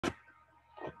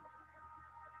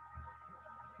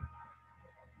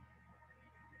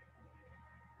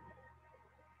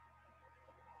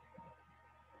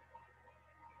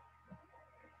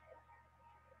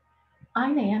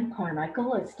I'm Ann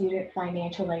Carmichael, a student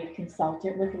financial aid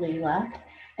consultant with Leela,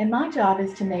 and my job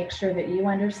is to make sure that you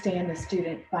understand the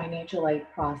student financial aid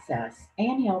process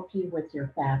and help you with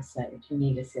your FAFSA if you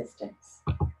need assistance.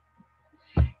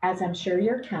 As I'm sure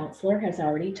your counselor has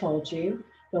already told you,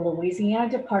 the Louisiana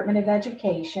Department of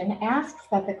Education asks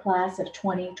that the class of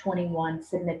 2021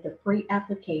 submit the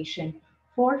pre-application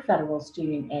for federal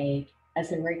student aid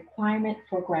as a requirement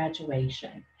for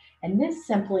graduation. And this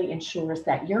simply ensures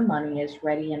that your money is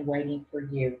ready and waiting for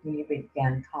you when you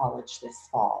begin college this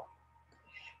fall.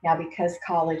 Now, because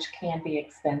college can be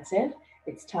expensive,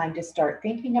 it's time to start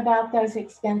thinking about those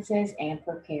expenses and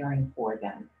preparing for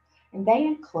them. And they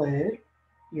include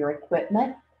your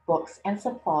equipment, books and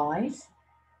supplies,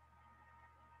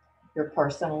 your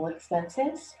personal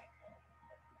expenses,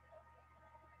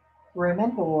 room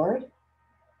and board,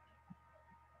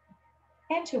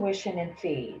 and tuition and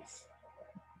fees.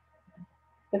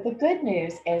 But the good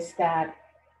news is that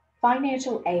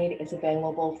financial aid is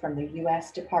available from the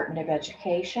U.S. Department of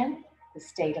Education, the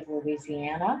state of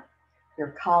Louisiana,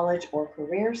 your college or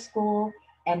career school,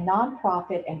 and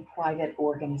nonprofit and private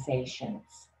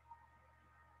organizations.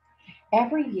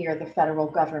 Every year, the federal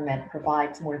government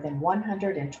provides more than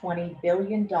 $120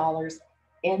 billion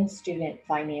in student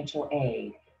financial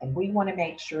aid, and we want to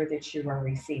make sure that you are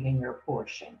receiving your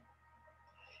portion.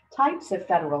 Types of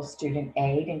federal student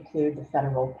aid include the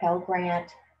federal Pell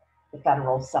Grant, the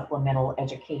Federal Supplemental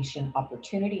Education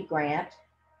Opportunity Grant,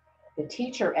 the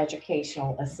Teacher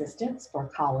Educational Assistance for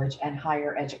College and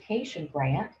Higher Education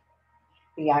Grant,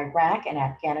 the Iraq and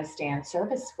Afghanistan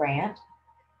Service Grant,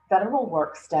 Federal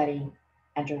Work Study,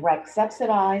 and direct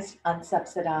subsidized,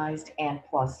 unsubsidized, and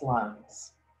plus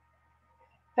loans.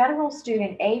 Federal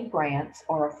student aid grants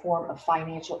are a form of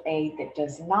financial aid that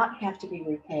does not have to be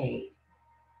repaid.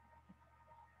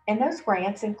 And those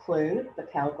grants include the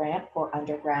Pell Grant for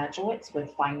undergraduates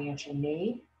with financial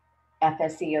need,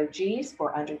 FSEOGs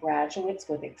for undergraduates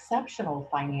with exceptional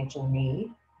financial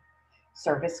need,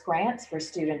 service grants for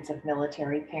students of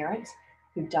military parents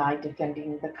who died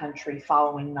defending the country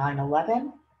following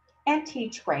 9/11, and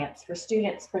teach grants for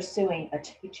students pursuing a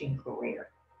teaching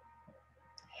career.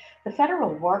 The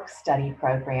Federal Work Study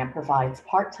Program provides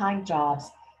part-time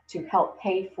jobs to help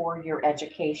pay for your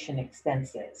education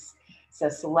expenses. So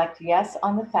select yes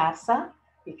on the FAFSA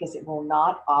because it will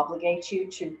not obligate you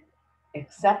to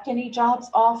accept any jobs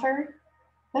offered,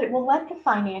 but it will let the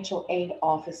financial aid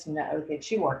office know that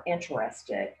you are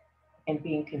interested in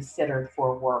being considered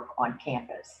for work on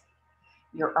campus.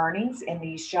 Your earnings in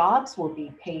these jobs will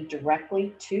be paid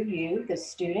directly to you, the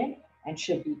student, and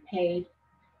should be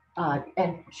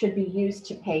used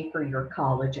to pay for your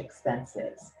college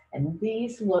expenses. And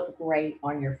these look great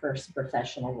on your first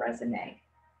professional resume.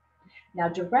 Now,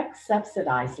 direct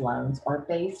subsidized loans are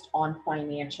based on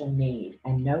financial need,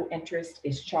 and no interest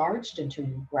is charged until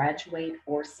you graduate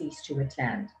or cease to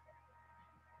attend.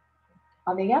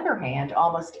 On the other hand,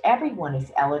 almost everyone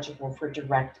is eligible for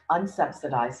direct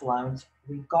unsubsidized loans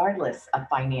regardless of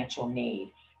financial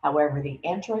need. However, the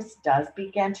interest does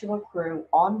begin to accrue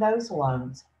on those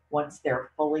loans once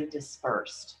they're fully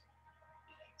dispersed.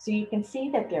 So you can see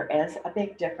that there is a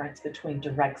big difference between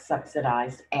direct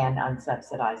subsidized and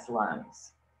unsubsidized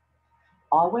loans.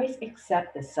 Always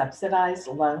accept the subsidized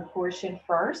loan portion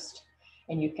first.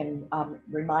 And you can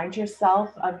remind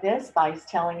yourself of this by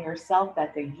telling yourself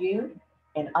that the you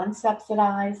in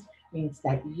unsubsidized means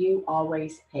that you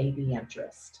always pay the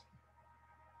interest.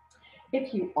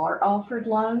 If you are offered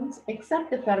loans, accept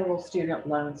the federal student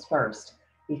loans first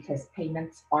because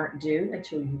payments aren't due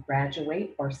until you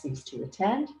graduate or cease to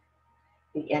attend.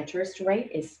 The interest rate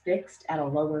is fixed at a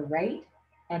lower rate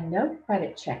and no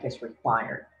credit check is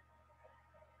required.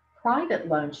 Private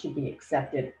loans should be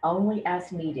accepted only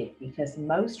as needed because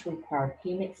most require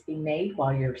payments be made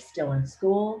while you're still in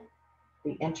school.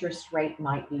 The interest rate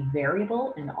might be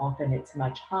variable and often it's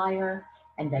much higher,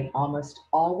 and they almost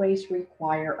always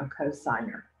require a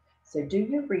cosigner. So do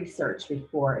your research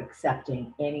before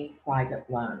accepting any private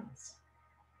loans.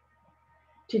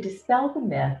 To dispel the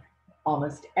myth,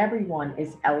 almost everyone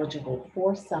is eligible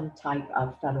for some type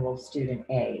of federal student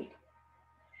aid.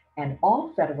 And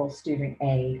all federal student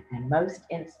aid and most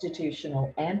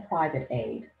institutional and private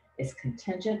aid is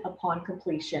contingent upon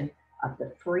completion of the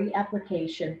free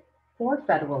application for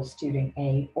federal student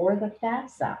aid or the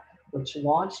FAFSA, which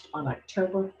launched on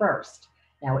October 1st.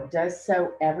 Now it does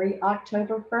so every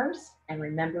October 1st, and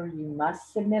remember you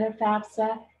must submit a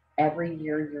FAFSA every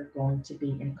year you're going to be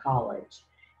in college.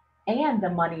 And the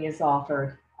money is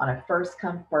offered on a first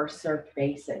come, first served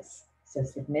basis. So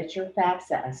submit your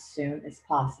FAFSA as soon as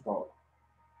possible.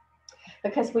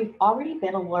 because we've already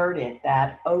been alerted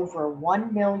that over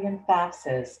 1 million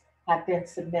FAFSAs have been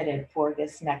submitted for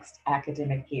this next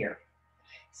academic year.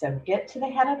 So get to the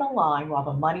head of the line while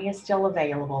the money is still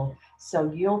available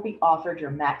so you'll be offered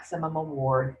your maximum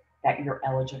award that you're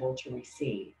eligible to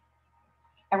receive.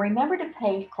 And remember to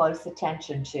pay close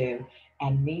attention to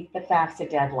and meet the FAFSA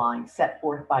deadline set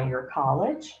forth by your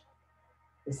college,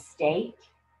 the state,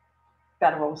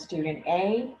 federal student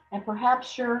aid, and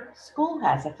perhaps your school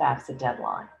has a FAFSA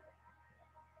deadline.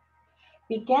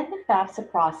 Begin the FAFSA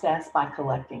process by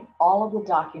collecting all of the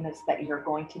documents that you're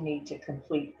going to need to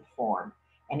complete the form.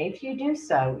 And if you do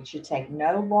so, it should take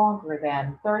no longer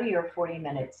than 30 or 40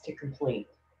 minutes to complete.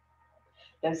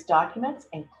 Those documents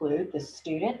include the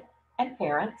student and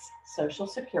parents' Social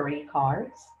Security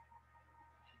cards,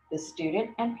 the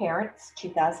student and parents'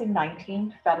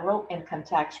 2019 federal income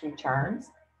tax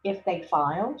returns, if they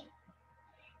filed,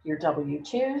 your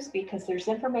W-2s, because there's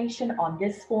information on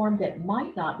this form that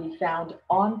might not be found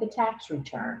on the tax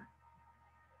return,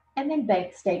 and then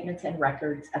bank statements and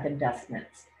records of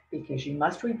investments, because you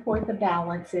must report the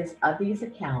balances of these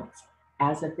accounts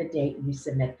as of the date you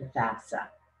submit the FAFSA.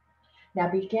 Now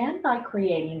begin by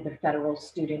creating the Federal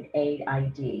Student Aid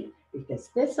ID, because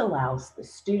this allows the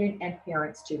student and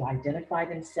parents to identify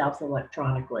themselves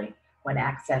electronically when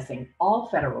accessing all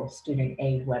federal student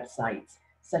aid websites,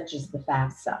 such as the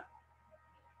FAFSA.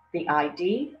 The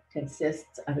ID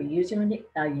consists of a unique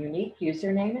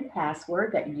username and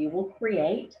password that you will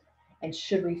create and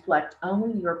should reflect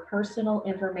only your personal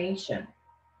information.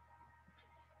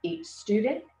 Each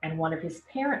student and one of his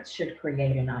parents should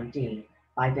create an ID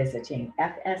by visiting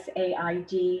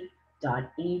fsaid.ed.gov.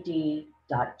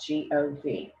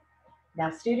 Now,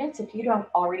 students, if you don't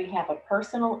already have a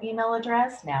personal email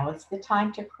address, now is the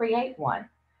time to create one.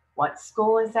 Once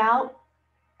school is out,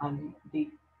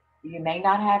 you may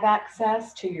not have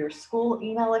access to your school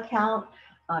email account,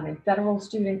 and federal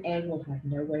student aid will have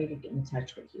no way to get in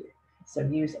touch with you. So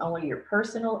use only your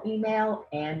personal email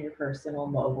and your personal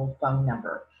mobile phone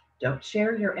number. Don't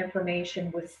share your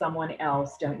information with someone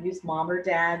else. Don't use mom or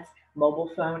dad's mobile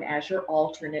phone as your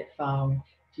alternate phone.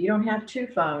 If you don't have two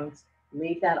phones,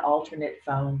 leave that alternate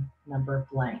phone number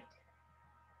blank.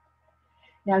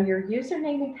 Now, your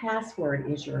username and password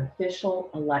is your official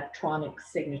electronic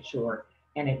signature,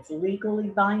 and it's legally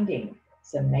binding.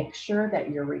 So make sure that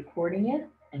you're recording it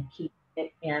and keep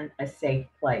it in a safe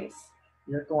place.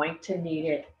 You're going to need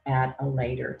it at a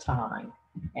later time.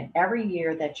 And every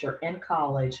year that you're in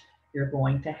college, you're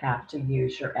going to have to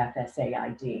use your FSA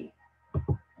ID.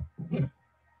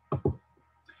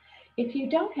 If you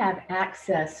don't have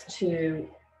access to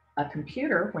a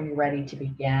computer when you're ready to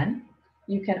begin,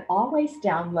 you can always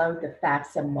download the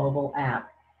FAFSA mobile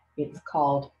app. It's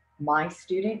called My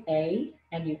Student Aid,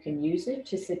 and you can use it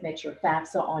to submit your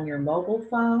FAFSA on your mobile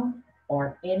phone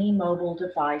or any mobile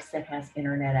device that has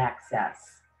internet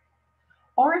access.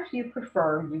 Or if you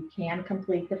prefer, you can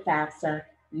complete the FAFSA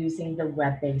using the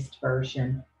web-based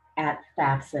version at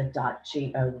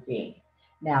fafsa.gov.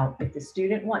 Now, if the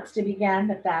student wants to begin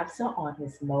the FAFSA on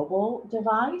his mobile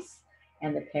device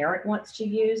and the parent wants to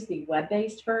use the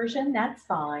web-based version, that's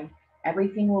fine.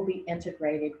 Everything will be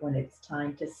integrated when it's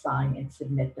time to sign and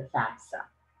submit the FAFSA.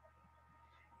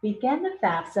 Begin the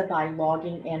FAFSA by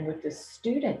logging in with the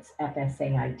student's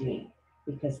FSA ID,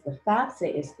 because the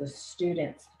FAFSA is the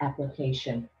student's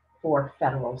application for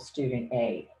federal student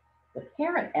aid. The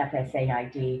parent FSA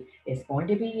ID is going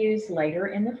to be used later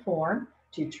in the form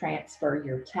to transfer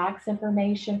your tax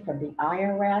information from the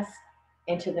IRS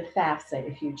into the FAFSA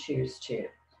if you choose to,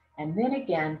 and then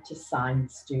again to sign the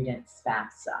student's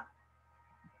FAFSA.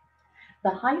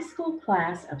 The high school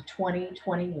class of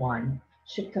 2021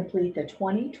 should complete the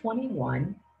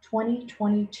 2021-2022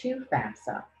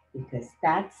 FAFSA, because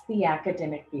that's the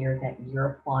academic year that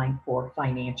you're applying for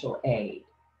financial aid.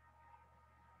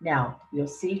 Now, you'll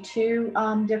see two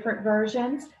different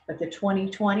versions, but the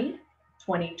 2020-2021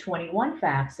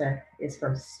 FAFSA is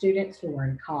for students who are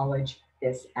in college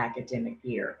this academic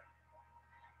year.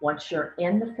 Once you're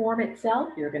in the form itself,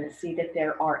 you're going to see that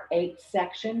there are 8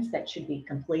 sections that should be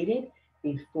completed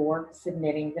before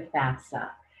submitting the FAFSA.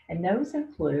 And those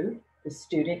include the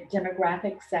student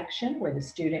demographic section, where the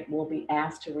student will be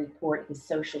asked to report his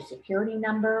social security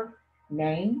number,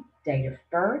 name, date of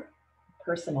birth,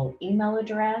 personal email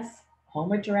address,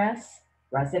 home address,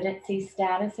 residency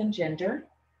status, and gender.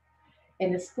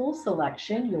 In the school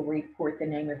selection, you'll report the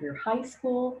name of your high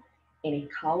school, any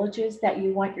colleges that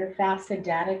you want your FAFSA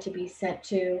data to be sent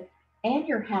to, and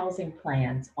your housing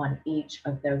plans on each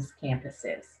of those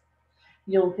campuses.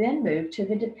 You'll then move to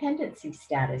the dependency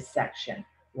status section,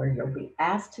 where you'll be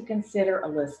asked to consider a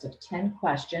list of 10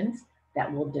 questions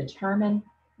that will determine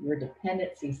your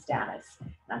dependency status.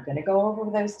 And I'm going to go over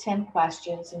those 10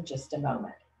 questions in just a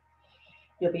moment.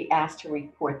 You'll be asked to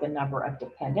report the number of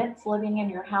dependents living in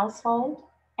your household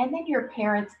and then your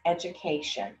parents'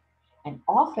 education. And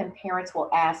often parents will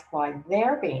ask why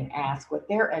they're being asked what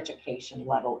their education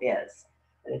level is.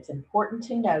 But it's important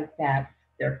to note that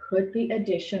there could be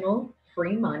additional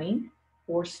free money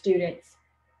for students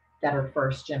that are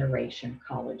first generation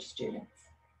college students.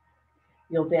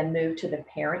 You'll then move to the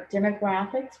parent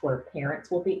demographics, where parents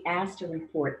will be asked to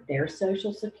report their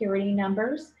social security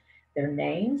numbers, their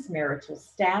names, marital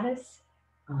status,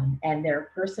 and their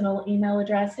personal email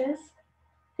addresses.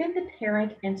 Then the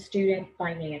parent and student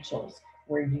financials,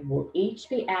 where you will each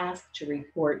be asked to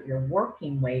report your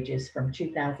working wages from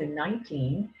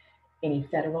 2019, any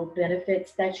federal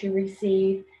benefits that you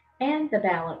receive, and the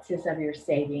balances of your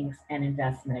savings and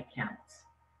investment accounts.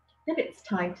 Then it's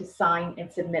time to sign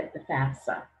and submit the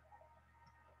FAFSA.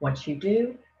 Once you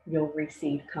do, you'll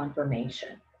receive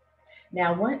confirmation.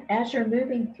 Now, as you're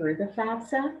moving through the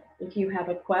FAFSA, if you have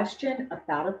a question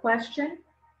about a question,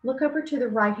 look over to the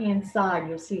right-hand side,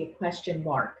 you'll see a question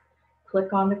mark.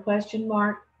 Click on the question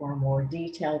mark for a more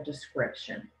detailed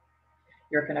description.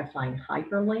 You're going to find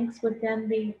hyperlinks within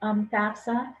the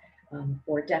FAFSA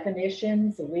for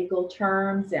definitions, legal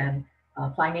terms, and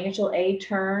financial aid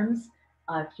terms.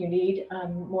 If you need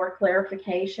more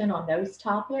clarification on those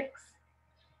topics,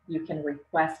 you can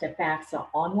request a FAFSA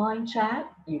online chat.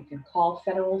 You can call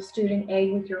Federal Student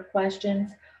Aid with your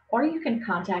questions, or you can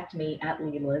contact me at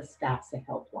Leela's FAFSA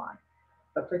helpline.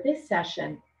 But for this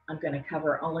session, I'm going to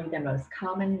cover only the most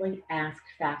commonly asked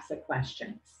FAFSA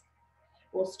questions.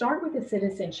 We'll start with the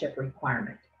citizenship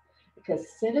requirement, because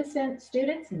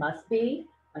students must be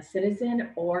a citizen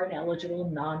or an eligible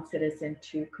non-citizen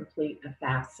to complete a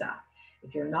FAFSA.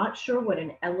 If you're not sure what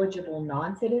an eligible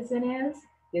non-citizen is,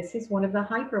 this is one of the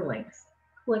hyperlinks.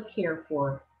 Click here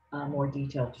for a more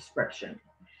detailed description.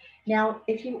 Now,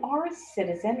 if you are a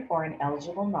citizen or an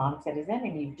eligible non-citizen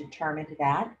and you've determined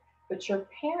that, but your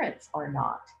parents are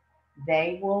not,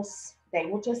 they will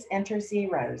just enter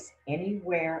zeros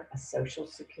anywhere a social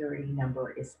security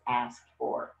number is asked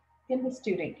for. Then the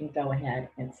student can go ahead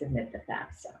and submit the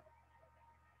FAFSA.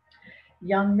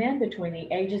 Young men between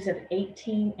the ages of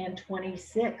 18 and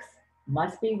 26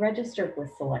 must be registered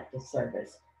with Selective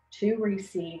Service to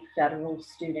receive federal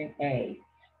student aid.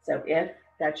 So if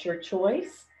that's your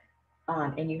choice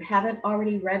and you haven't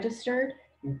already registered,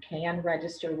 you can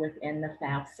register within the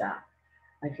FAFSA.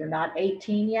 If you're not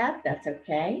 18 yet, that's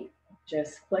okay.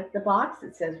 Just click the box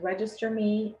that says register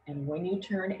me, and when you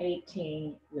turn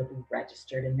 18, you'll be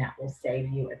registered, and that will save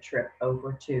you a trip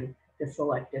over to the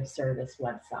Selective Service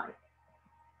website.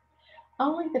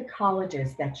 Only the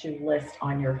colleges that you list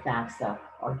on your FAFSA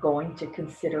are going to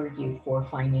consider you for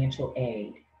financial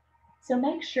aid. So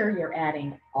make sure you're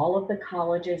adding all of the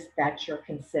colleges that you're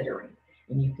considering,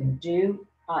 and you can do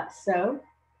so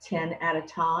 10 at a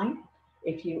time.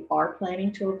 If you are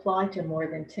planning to apply to more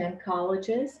than 10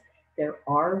 colleges, there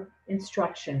are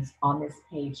instructions on this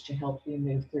page to help you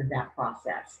move through that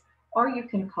process. Or you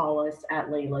can call us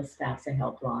at Leela's FAFSA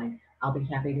helpline. I'll be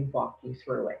happy to walk you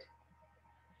through it.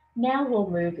 Now we'll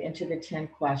move into the 10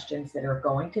 questions that are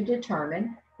going to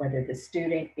determine whether the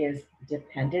student is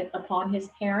dependent upon his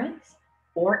parents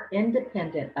or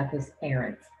independent of his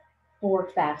parents for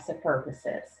FAFSA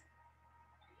purposes.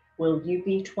 Will you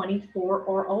be 24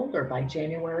 or older by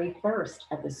January 1st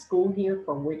of the school year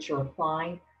for which you're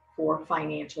applying for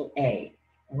financial aid?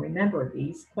 And remember,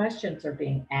 these questions are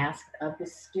being asked of the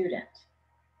student.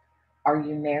 Are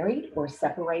you married or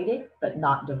separated but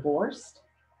not divorced?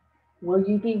 Will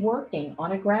you be working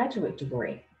on a graduate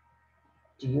degree?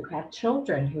 Do you have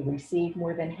children who receive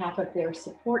more than half of their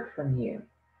support from you?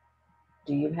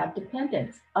 Do you have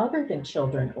dependents other than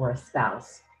children or a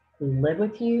spouse who live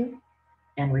with you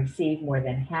and receive more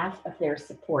than half of their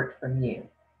support from you?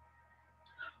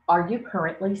 Are you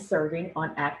currently serving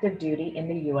on active duty in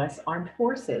the U.S. Armed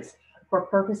Forces for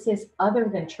purposes other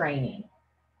than training?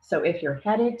 So if you're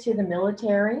headed to the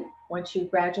military once you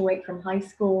graduate from high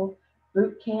school,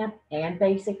 boot camp and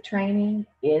basic training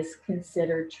is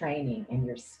considered training and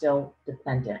you're still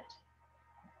dependent.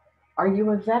 Are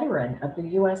you a veteran of the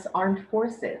U.S. Armed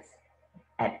Forces?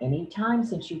 At any time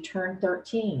since you turned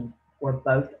 13, were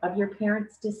both of your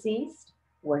parents deceased?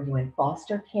 Were you in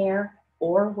foster care,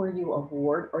 or were you a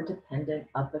ward or dependent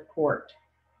of the court?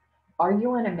 Are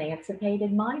you an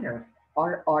emancipated minor,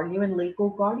 or are you in legal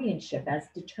guardianship as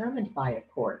determined by a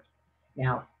court?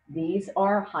 Now, these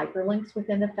are hyperlinks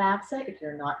within the FAFSA if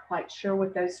you're not quite sure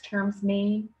what those terms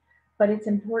mean, but it's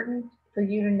important for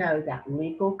you to know that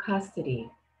legal custody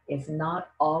is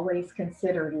not always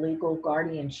considered legal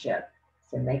guardianship.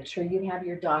 So make sure you have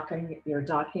your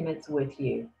documents with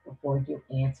you before you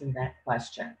answer that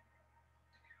question.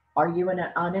 Are you an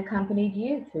unaccompanied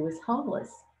youth who is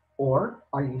homeless? Or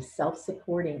are you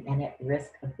self-supporting and at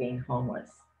risk of being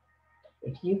homeless?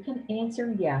 If you can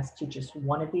answer yes to just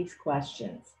one of these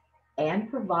questions and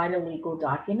provide a legal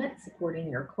document supporting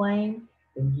your claim,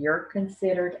 then you're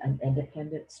considered an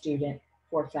independent student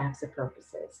for FAFSA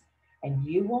purposes, and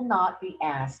you will not be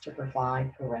asked to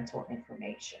provide parental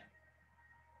information.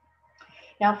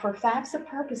 Now, for FAFSA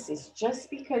purposes,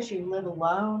 just because you live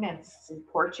alone and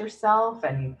support yourself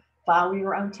and you file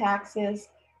your own taxes,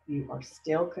 you are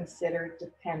still considered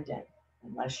dependent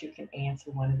unless you can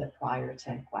answer one of the prior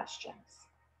 10 questions.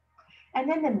 And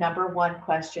then the number one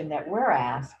question that we're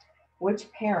asked,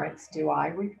 which parents do I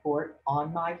report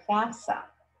on my FAFSA?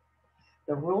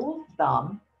 The rule of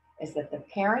thumb is that the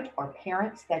parent or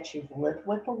parents that you've lived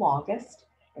with the longest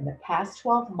in the past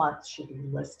 12 months should be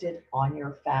listed on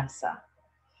your FAFSA.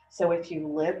 So if you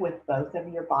live with both of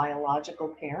your biological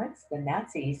parents, then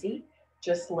that's easy.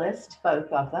 Just list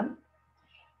both of them.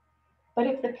 But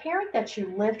if the parent that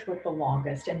you lived with the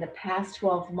longest in the past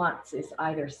 12 months is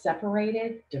either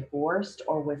separated, divorced,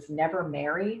 or was never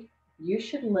married, you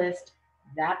should list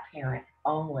that parent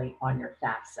only on your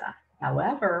FAFSA.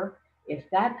 However, if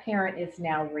that parent is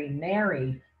now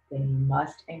remarried, then you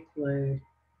must include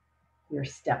your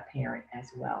step parent as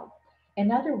well.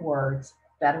 In other words,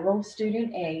 federal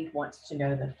student aid wants to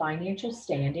know the financial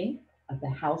standing of the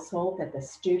household that the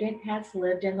student has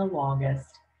lived in the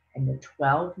longest in the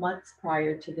 12 months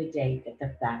prior to the date that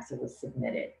the FAFSA was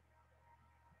submitted.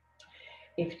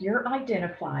 If you're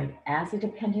identified as a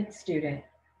dependent student,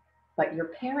 but your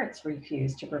parents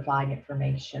refuse to provide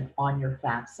information on your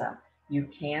FAFSA, you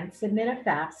can submit a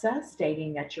FAFSA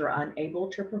stating that you're unable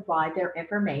to provide their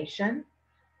information,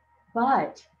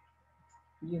 but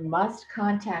you must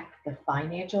contact the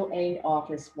financial aid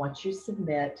office once you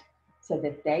submit so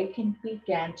that they can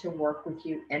begin to work with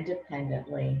you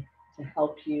independently to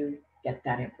help you get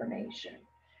that information.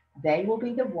 They will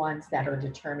be the ones that are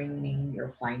determining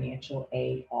your financial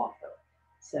aid offer.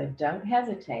 So don't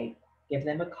hesitate, give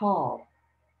them a call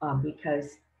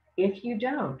because if you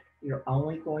don't, you're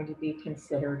only going to be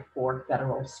considered for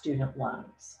federal student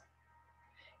loans.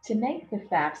 To make the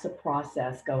FAFSA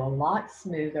process go a lot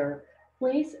smoother,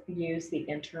 please use the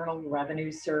Internal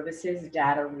Revenue Service's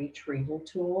data retrieval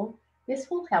tool.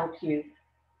 This will help you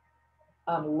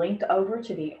link over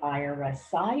to the IRS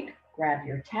site, grab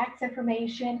your tax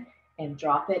information, and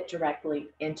drop it directly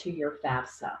into your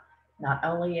FAFSA. Not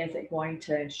only is it going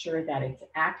to ensure that it's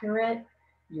accurate,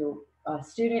 your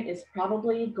student is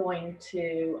probably going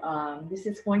to, this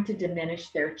is going to diminish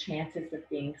their chances of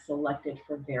being selected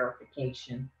for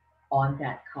verification on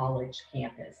that college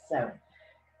campus. So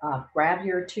grab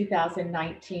your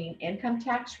 2019 income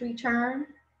tax return.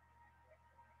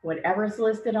 Whatever's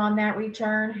listed on that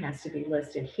return has to be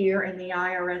listed here in the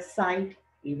IRS site,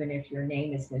 even if your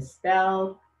name is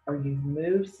misspelled or you've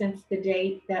moved since the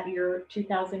date that your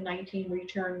 2019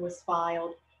 return was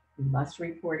filed. You must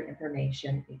report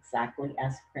information exactly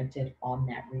as printed on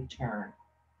that return.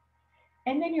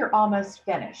 And then you're almost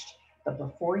finished. But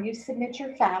before you submit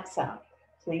your FAFSA,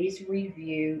 please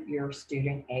review your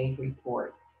student aid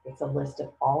report. It's a list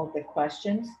of all of the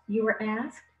questions you were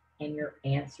asked and your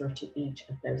answer to each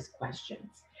of those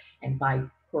questions. And by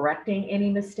correcting any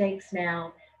mistakes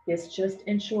now, this just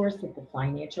ensures that the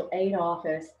financial aid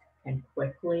office can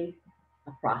quickly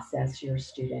process your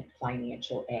student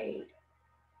financial aid.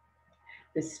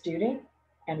 The student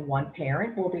and one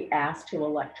parent will be asked to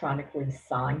electronically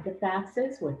sign the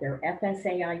FAFSAs with their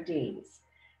FSA IDs.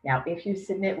 Now, if you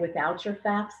submit without your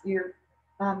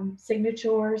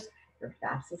signatures, your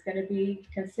FAFSA is going to be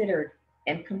considered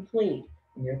incomplete,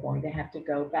 and you're going to have to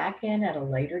go back in at a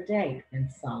later date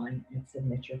and sign and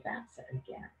submit your FAFSA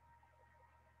again.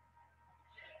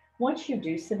 Once you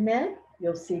do submit,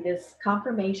 you'll see this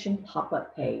confirmation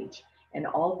pop-up page. And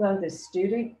although the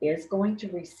student is going to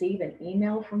receive an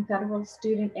email from Federal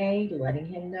Student Aid letting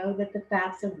him know that the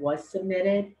FAFSA was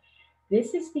submitted,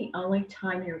 this is the only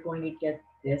time you're going to get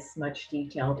this much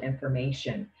detailed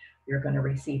information. You're going to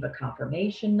receive a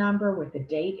confirmation number with the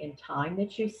date and time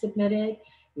that you submitted.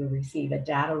 You'll receive a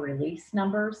data release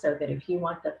number so that if you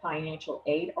want the financial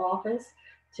aid office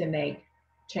to make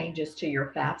changes to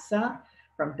your FAFSA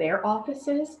from their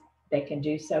offices, they can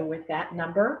do so with that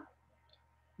number.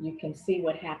 You can see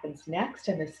what happens next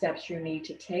and the steps you need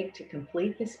to take to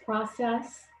complete this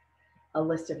process. A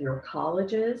list of your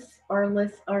colleges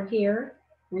are here,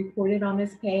 reported on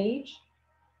this page.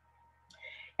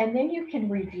 And then you can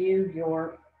review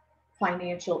your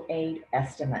financial aid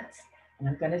estimates. And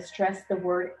I'm going to stress the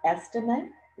word estimate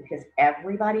because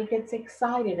everybody gets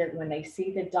excited when they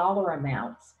see the dollar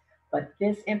amounts. But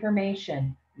this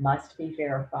information must be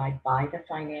verified by the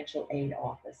financial aid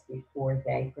office before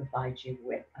they provide you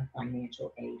with a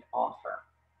financial aid offer.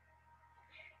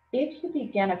 If you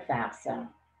begin a FAFSA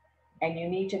and you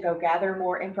need to go gather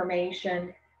more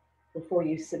information before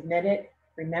you submit it,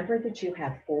 remember that you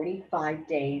have 45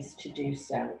 days to do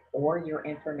so, or your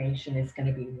information is going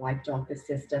to be wiped off the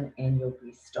system and you'll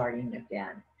be starting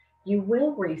again. You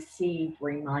will receive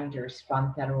reminders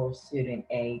from Federal Student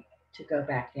Aid to go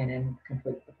back in and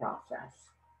complete the process.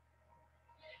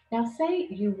 Now, say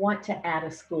you want to add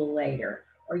a school later,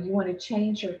 or you want to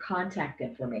change your contact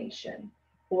information,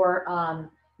 or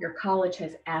your college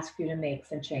has asked you to make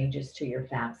some changes to your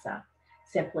FAFSA.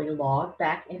 Simply log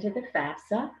back into the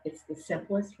FAFSA. It's the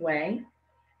simplest way,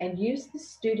 and use the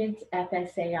student's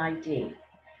FSA ID.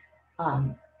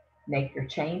 Make your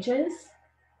changes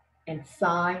and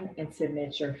sign and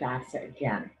submit your FAFSA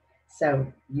again. So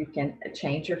you can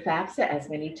change your FAFSA as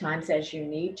many times as you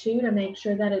need to make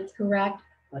sure that it's correct,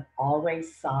 but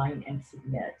always sign and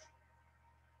submit.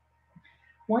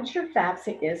 Once your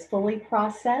FAFSA is fully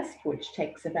processed, which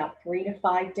takes about 3 to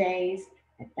 5 days,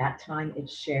 at that time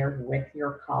it's shared with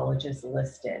your colleges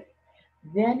listed.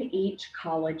 Then each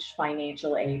college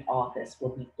financial aid office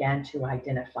will begin to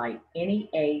identify any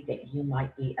aid that you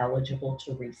might be eligible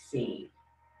to receive.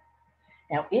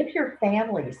 Now, if your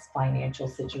family's financial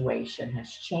situation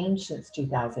has changed since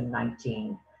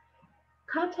 2019,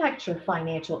 contact your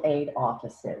financial aid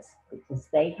offices because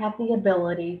they have the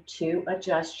ability to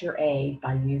adjust your aid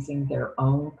by using their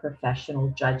own professional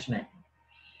judgment.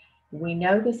 We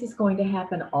know this is going to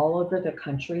happen all over the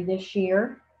country this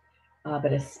year,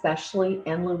 but especially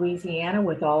in Louisiana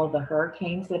with all of the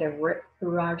hurricanes that have ripped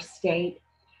through our state.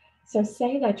 So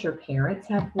say that your parents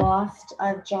have lost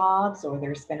jobs or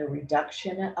there's been a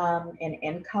reduction in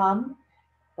income.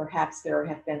 Perhaps there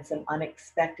have been some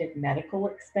unexpected medical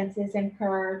expenses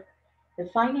incurred. The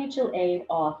financial aid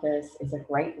office is a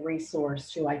great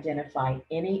resource to identify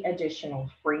any additional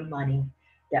free money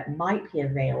that might be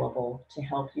available to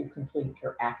help you complete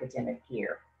your academic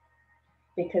year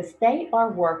because they are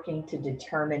working to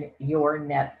determine your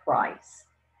net price.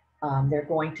 They're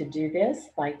going to do this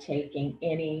by taking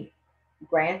any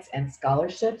grants and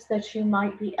scholarships that you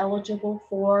might be eligible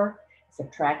for,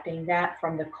 subtracting that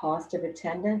from the cost of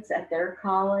attendance at their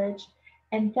college,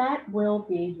 and that will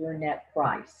be your net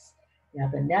price. Now,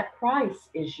 the net price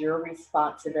is your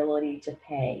responsibility to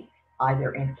pay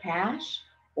either in cash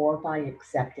or by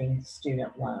accepting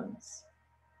student loans.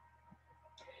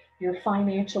 Your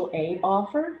financial aid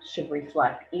offer should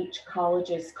reflect each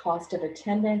college's cost of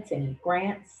attendance, any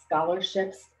grants,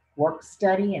 scholarships, work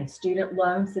study, and student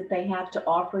loans that they have to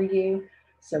offer you.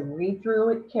 So read through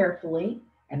it carefully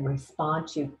and respond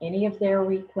to any of their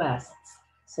requests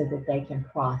so that they can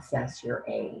process your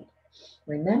aid.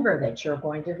 Remember that you're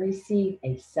going to receive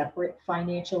a separate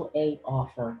financial aid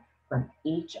offer from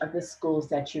each of the schools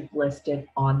that you've listed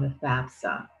on the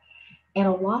FAFSA. And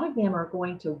a lot of them are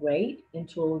going to wait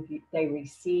until they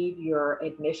receive your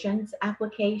admissions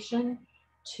application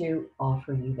to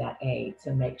offer you that aid.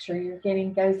 So make sure you're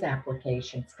getting those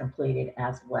applications completed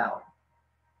as well.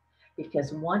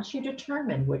 Because once you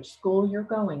determine which school you're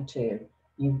going to,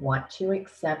 you want to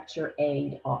accept your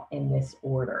aid in this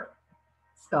order.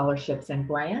 Scholarships and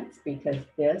grants, because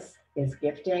this is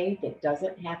gift aid that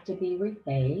doesn't have to be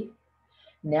repaid.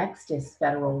 Next is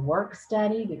federal work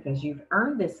study because you've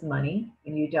earned this money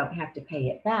and you don't have to pay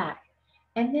it back.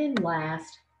 And then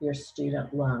last, your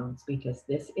student loans because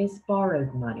this is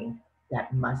borrowed money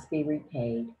that must be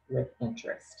repaid with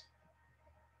interest.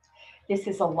 This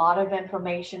is a lot of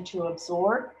information to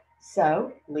absorb.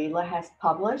 So Leela has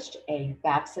published a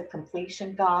FAFSA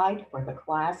completion guide for the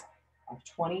class of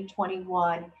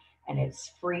 2021, and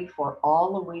it's free for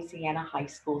all Louisiana high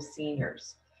school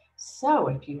seniors. So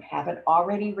if you haven't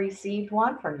already received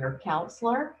one from your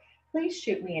counselor, please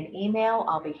shoot me an email.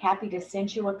 I'll be happy to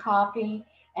send you a copy,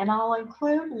 and I'll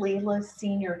include Leela's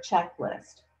senior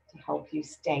checklist to help you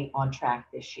stay on track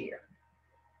this year.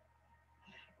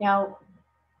 Now,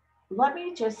 let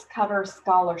me just cover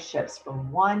scholarships for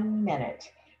 1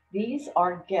 minute. These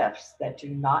are gifts that do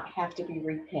not have to be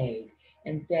repaid,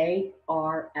 and they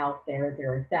are out there.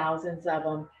 There are thousands of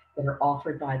them that are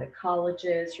offered by the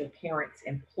colleges, your parents'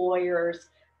 employers,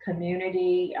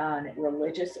 community,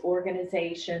 religious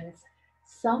organizations.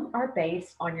 Some are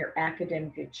based on your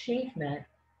academic achievement,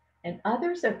 and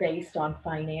others are based on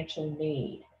financial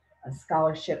need. A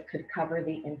scholarship could cover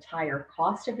the entire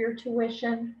cost of your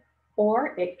tuition,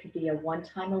 or it could be a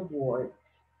one-time award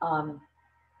Um,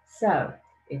 so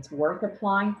it's worth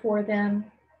applying for them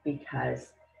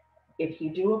because if you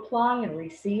do apply and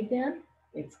receive them,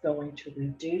 it's going to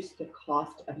reduce the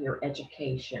cost of your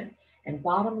education. And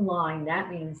bottom line, that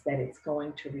means that it's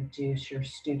going to reduce your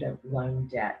student loan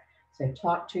debt. So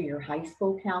talk to your high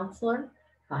school counselor,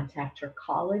 contact your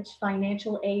college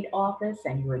financial aid office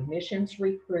and your admissions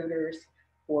recruiters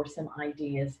for some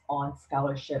ideas on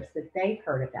scholarships that they've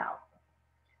heard about.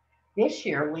 This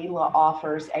year, Leela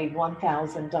offers a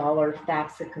 $1,000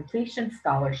 FAFSA completion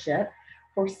scholarship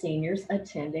for seniors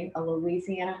attending a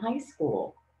Louisiana high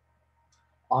school.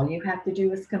 All you have to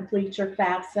do is complete your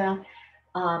FAFSA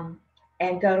um,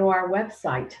 and go to our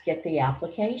website to get the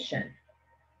application.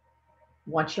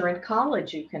 Once you're in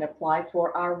college, you can apply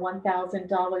for our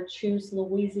 $1,000 Choose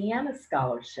Louisiana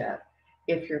scholarship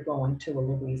if you're going to a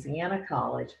Louisiana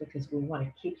college because we want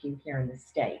to keep you here in the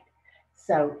state.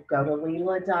 So go to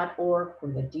leela.org for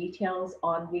the details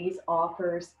on these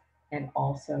offers and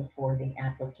also for the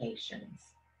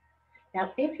applications.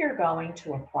 Now, if you're going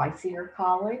to a pricier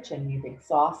college and you've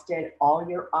exhausted all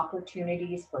your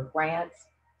opportunities for grants,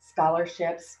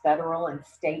 scholarships, federal and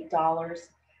state dollars,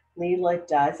 Leela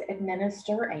does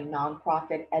administer a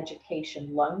nonprofit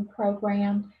education loan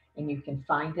program, and you can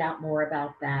find out more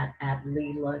about that at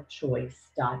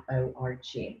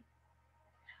leelachoice.org.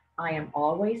 I am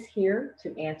always here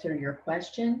to answer your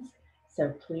questions,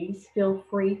 so please feel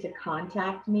free to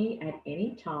contact me at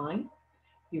any time.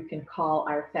 You can call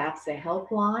our FAFSA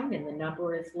helpline, and the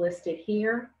number is listed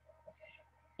here.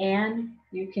 And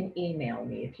you can email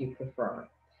me if you prefer,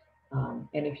 and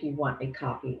if you want a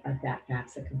copy of that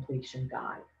FAFSA completion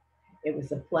guide. It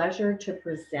was a pleasure to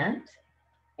present,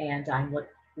 and I'm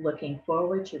looking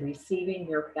forward to receiving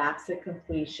your FAFSA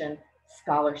completion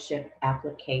scholarship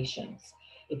applications.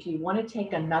 If you want to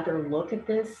take another look at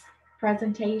this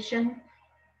presentation,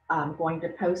 I'm going to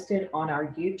post it on our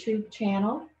YouTube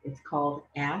channel. It's called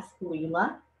Ask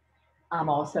Leela. I'm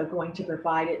also going to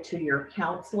provide it to your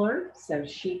counselor so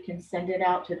she can send it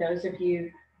out to those of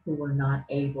you who were not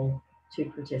able to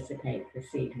participate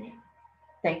this evening.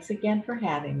 Thanks again for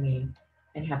having me,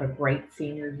 and have a great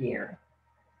senior year.